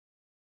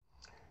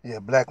Yeah,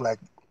 Black like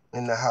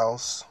in the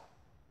house.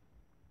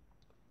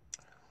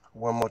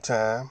 One more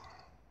time.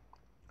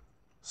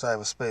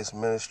 Cyberspace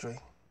Ministry.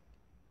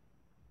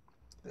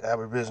 The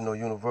Aboriginal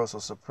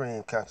Universal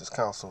Supreme Conscious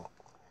Council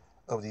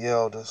of the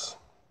Elders.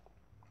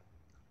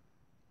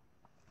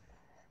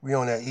 We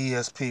on that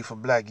E.S.P for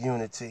Black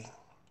Unity.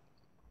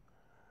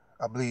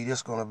 I believe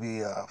this going to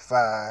be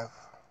 5.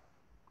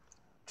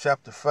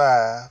 Chapter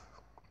 5.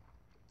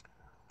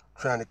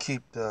 Trying to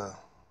keep the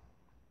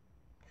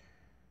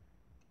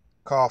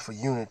call for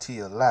unity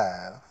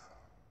alive.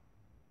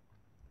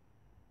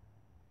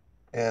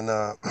 And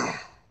my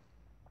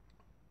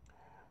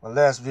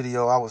last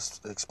video I was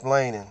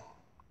explaining,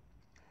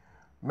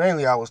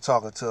 mainly I was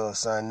talking to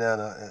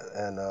Sinetta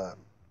and the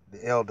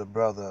elder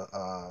brother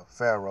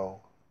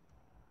Pharaoh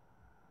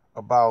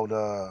about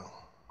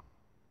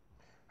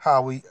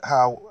how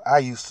I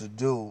used to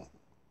do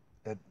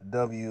at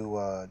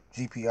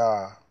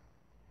WGPR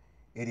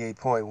 88.1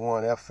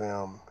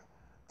 FM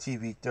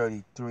TV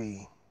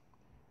 33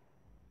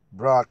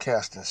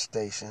 broadcasting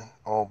station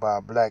owned by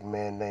a black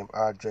man named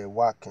R.J.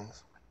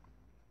 Watkins.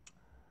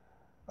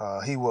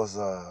 He was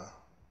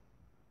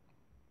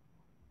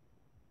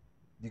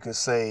you can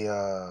say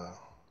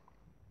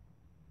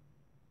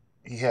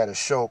he had a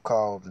show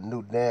called The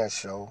New Dance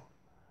Show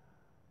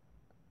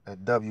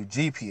at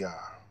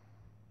WGPR.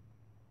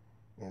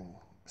 And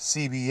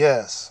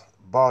CBS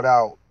bought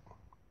out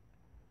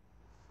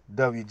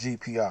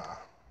WGPR.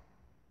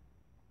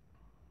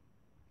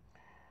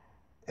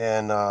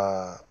 And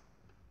the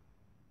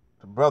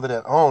brother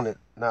that owned it,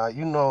 now, I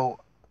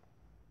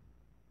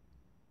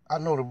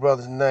know the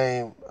brother's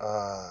name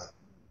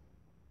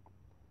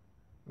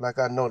like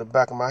I know the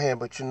back of my hand,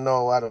 but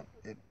I don't,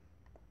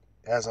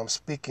 as I'm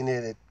speaking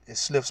it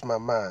slips my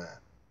mind.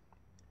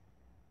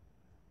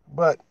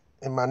 But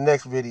in my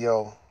next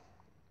video,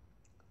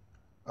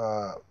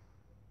 I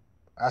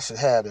should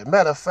have it.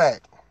 Matter of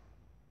fact,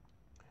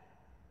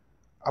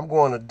 I'm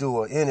going to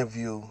do an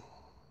interview,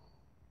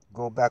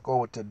 go back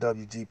over to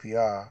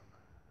WGPR,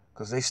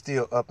 because they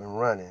still up and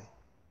running,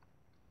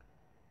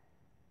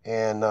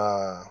 and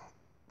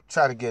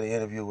try to get an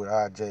interview with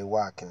R.J.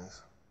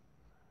 Watkins.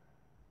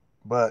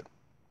 But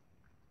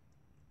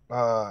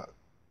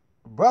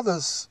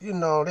brothers,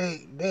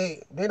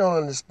 they don't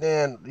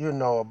understand,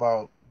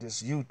 about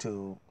this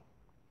YouTube.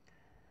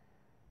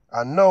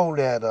 I know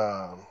that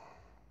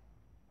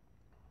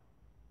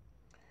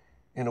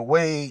in a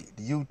way,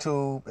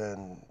 YouTube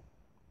and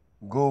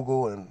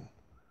Google and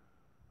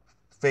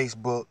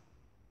Facebook,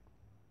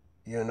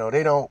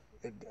 they don't.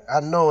 I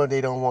know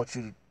they don't want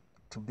you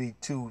to be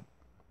too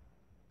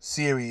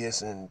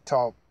serious and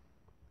talk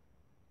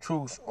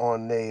truth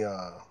on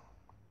their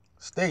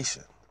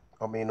station.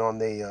 I mean, on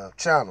their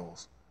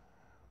channels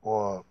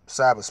or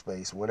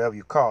cyberspace, whatever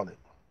you call it.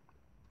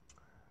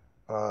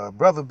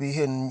 Brother be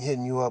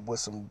hitting you up with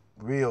some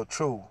real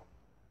truth.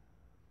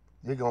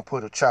 They're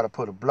gonna try to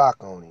put a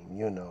block on him,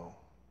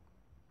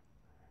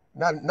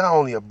 Not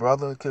only a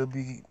brother, it could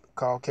be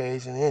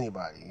Caucasian,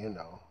 anybody,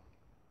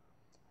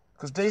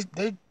 because they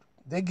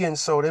getting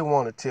so they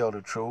want to tell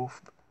the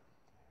truth.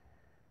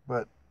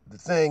 But the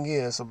thing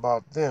is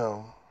about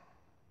them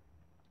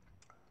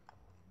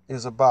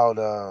is about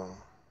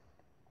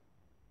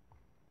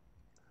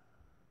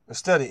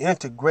instead of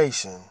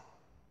integration,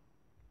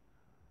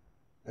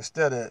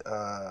 instead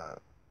of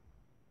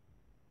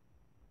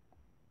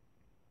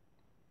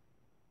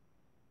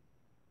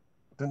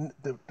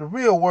the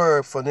real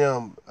word for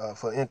them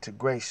for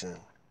integration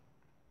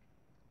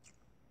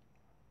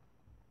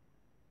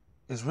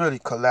is really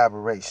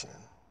collaboration.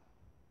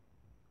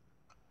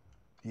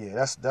 Yeah,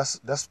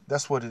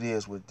 that's what it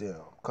is with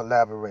them,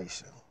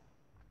 collaboration.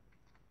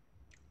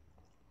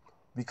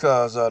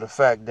 Because of the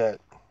fact that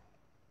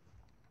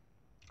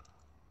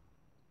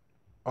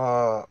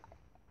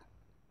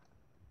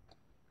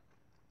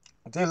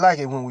they like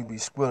it when we be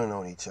squilling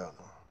on each other.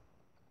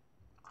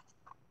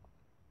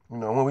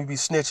 When we be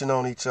snitching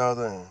on each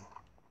other, and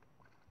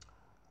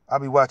I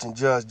be watching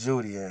Judge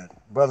Judy, and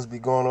brothers be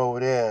going over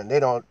there, and they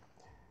don't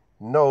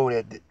know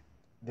that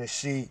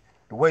the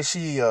way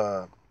she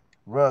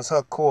runs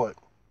her court,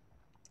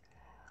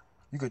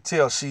 you could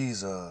tell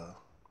she's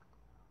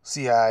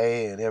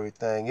CIA and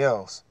everything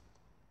else.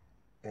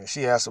 And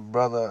she asked her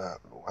brother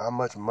how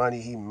much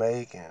money he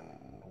make and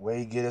where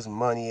he get his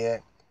money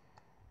at.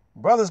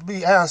 Brothers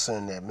be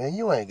answering that, man.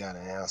 You ain't got to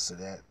answer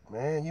that,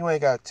 man. You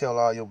ain't got to tell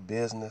all your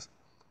business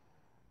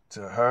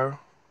to her.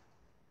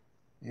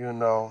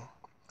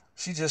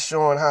 She just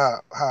showing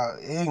how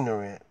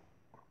ignorant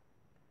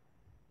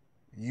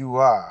you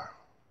are.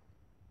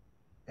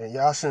 And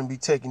y'all shouldn't be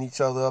taking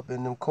each other up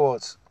in them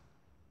courts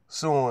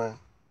suing,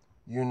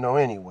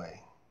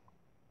 anyway.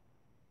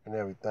 And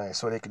everything,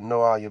 so they can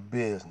know all your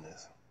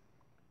business.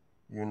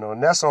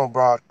 And that's on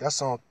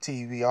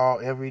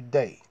TV every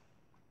day.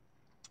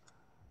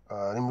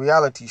 In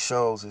reality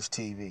shows is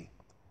TV.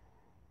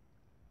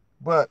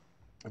 But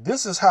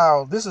this is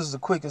the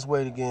quickest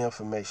way to get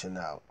information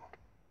out.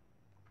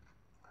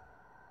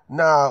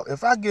 Now,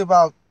 if I give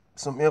out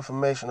some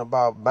information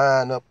about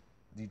buying up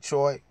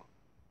Detroit,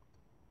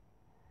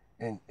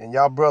 and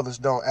y'all brothers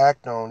don't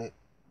act on it,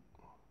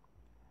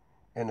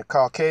 and the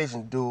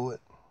Caucasians do it,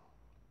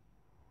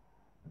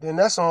 then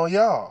that's on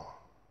y'all.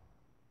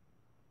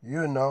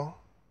 You know,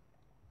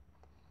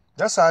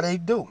 that's how they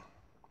do.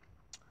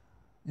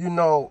 You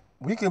know,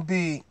 we can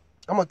be,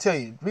 I'm going to tell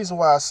you, the reason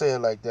why I say it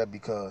like that,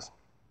 because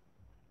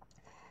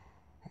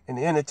in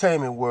the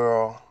entertainment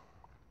world,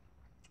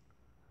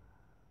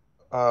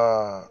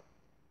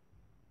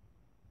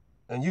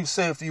 and you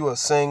say if you're a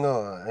singer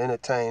or an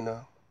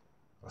entertainer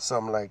or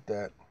something like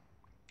that,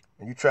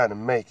 and you try to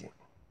make it,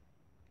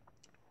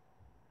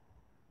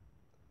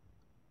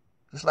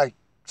 just like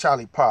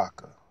Charles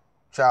Parker,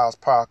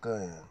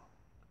 and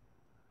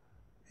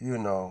you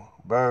know,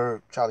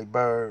 Charlie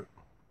Bird.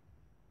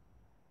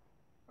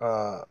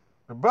 The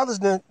brothers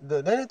they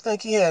didn't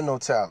think he had no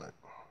talent,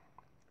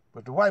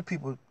 but the white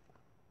people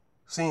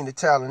seen the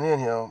talent in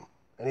him,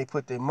 and they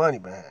put their money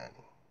behind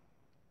him.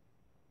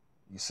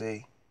 You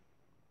see,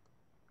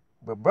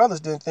 but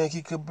brothers didn't think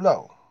he could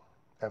blow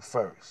at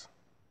first.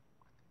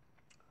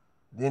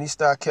 Then he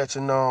started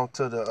catching on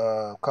to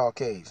the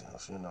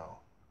Caucasians. You know,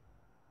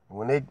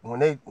 when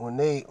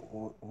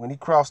he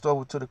crossed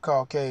over to the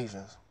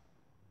Caucasians,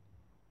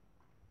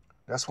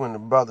 that's when the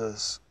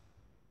brothers,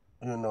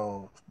 you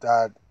know,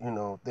 started, you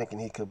know, thinking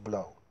he could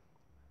blow.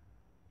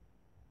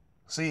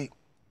 See,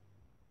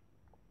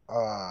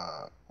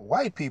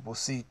 white people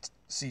see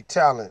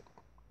talent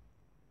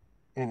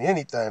in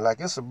anything.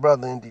 Like, it's a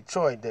brother in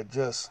Detroit that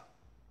just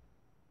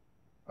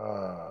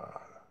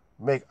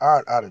make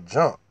art out of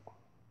junk.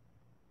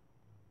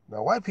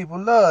 Now, white people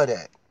love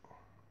that.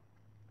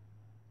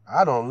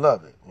 I don't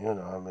love it, you know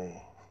what I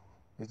mean?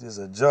 It's just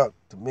a junk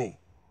to me.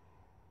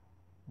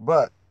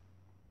 But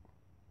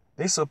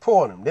they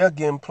support him. They'll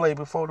give him play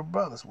before the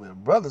brothers will.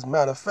 Brothers,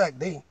 matter of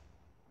fact,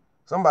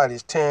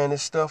 somebody's tearing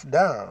this stuff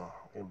down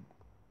and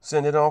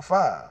send it on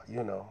fire,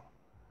 you know.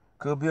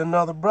 Could be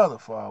another brother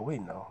for all we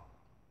know.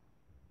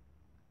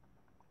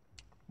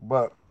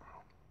 But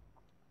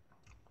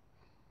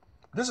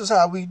this is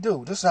how we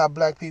do. This is how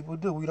black people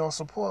do. We don't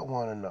support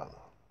one another.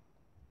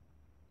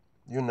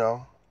 You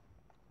know.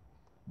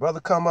 Brother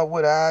come up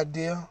with an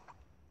idea,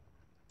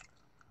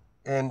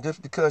 and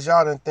just because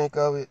y'all didn't think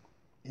of it,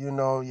 you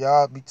know,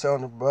 y'all be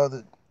telling the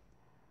brother,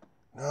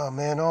 no,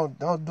 man, don't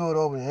do it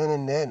over the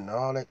internet and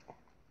all that.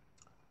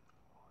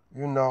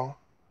 You know.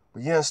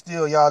 But yet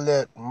still y'all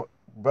let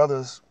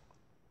brothers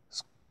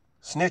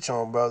snitch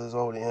on brothers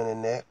over the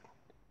internet.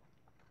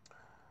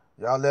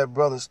 Y'all let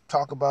brothers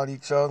talk about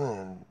each other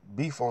and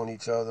beef on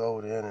each other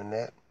over the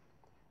internet.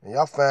 And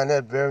y'all find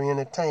that very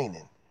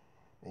entertaining.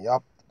 And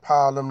y'all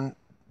pile them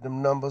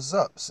numbers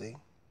up, see?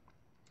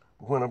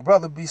 But when a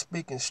brother be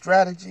speaking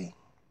strategy,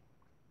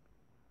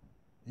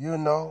 you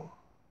know,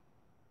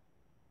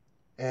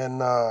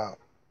 and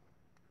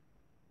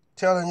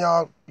telling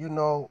y'all, you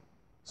know,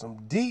 some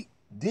deep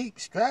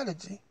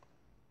strategy,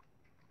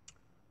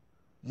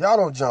 y'all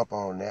don't jump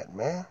on that,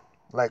 man.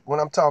 Like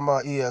when I'm talking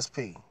about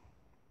E.S.P,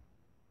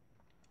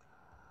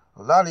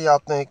 a lot of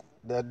y'all think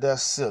that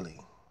that's silly.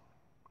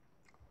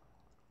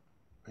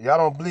 Y'all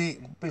don't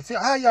believe.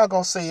 How y'all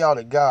gonna say y'all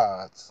the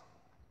gods?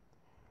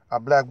 A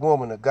black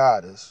woman, a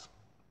goddess,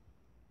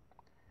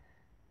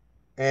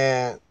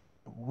 and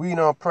we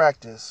don't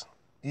practice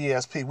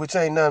E.S.P, which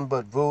ain't nothing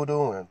but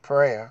voodoo and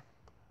prayer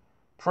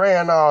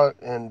and all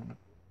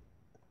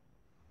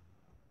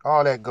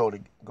that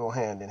go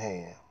hand in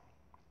hand.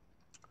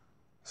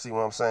 See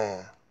what I'm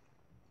saying?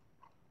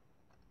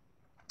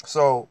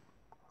 So,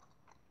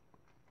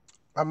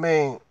 I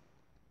mean,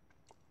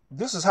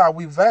 this is how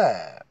we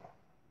vibe.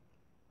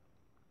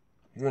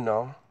 You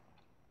know,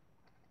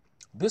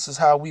 this is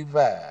how we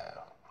vibe.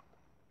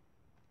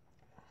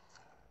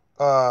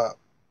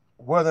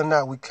 Whether or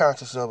not we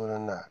conscious of it or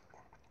not.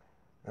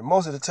 And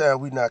most of the time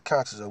we not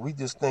conscious of it. We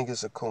just think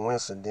it's a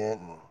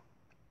coincidence and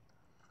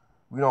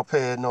we don't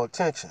pay it no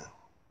attention.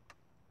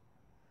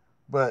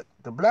 But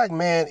the black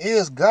man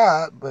is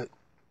God, but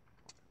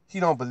he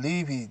don't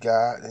believe he's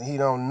God, and he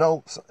don't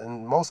know,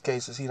 in most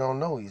cases, he don't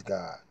know he's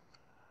God.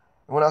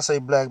 And when I say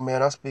black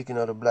man, I'm speaking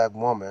of the black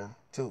woman,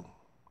 too.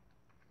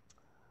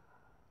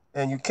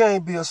 And you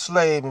can't be a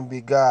slave and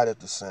be God at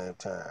the same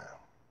time.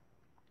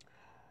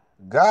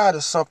 God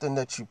is something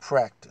that you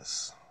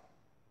practice.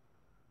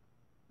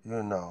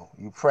 You know,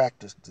 you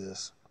practice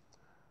this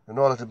in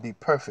order to be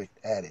perfect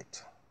at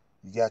it.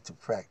 You got to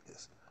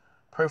practice.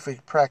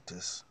 Perfect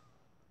practice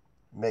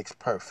makes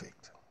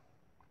perfect.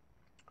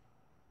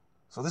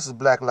 So this is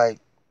Black Light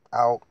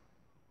Out,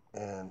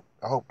 and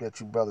I hope that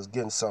you brothers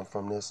getting something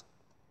from this.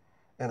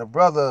 And a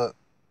brother,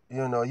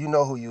 you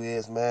know who you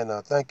is, man.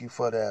 Thank you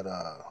for that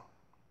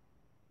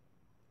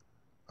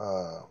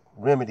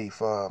remedy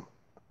for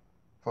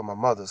my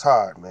mother's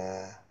heart,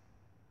 man.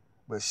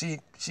 But she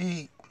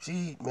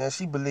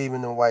believe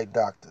in them white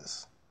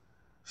doctors.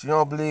 She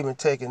don't believe in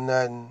taking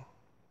nothing,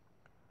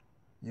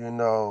 you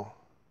know.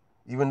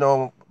 Even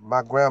though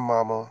my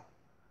grandmama,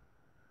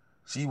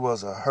 she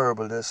was a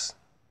herbalist.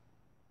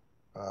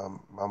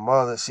 My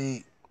mother,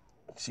 she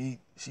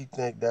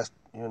think that's,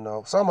 you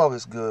know, some of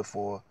it's good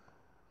for her.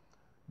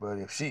 But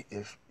if it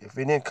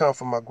didn't come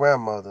from my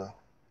grandmother,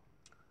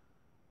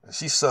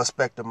 she's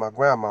suspect of my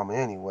grandmama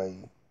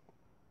anyway.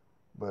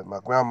 But my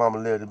grandmama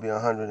lived to be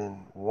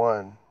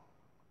 101,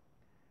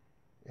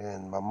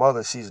 and my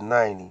mother, she's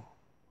 90.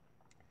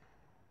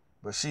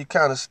 But she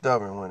kind of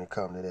stubborn when it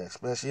comes to that.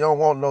 Especially, she don't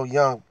want no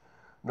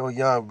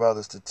young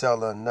brothers to tell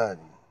her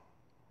nothing.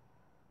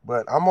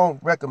 But I'm gonna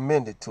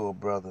recommend it to a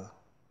brother.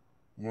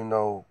 You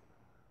know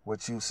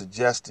what you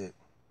suggested.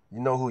 You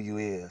know who you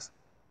is.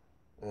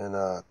 And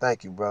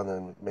thank you, brother,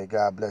 and may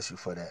God bless you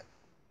for that.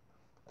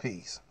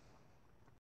 Peace.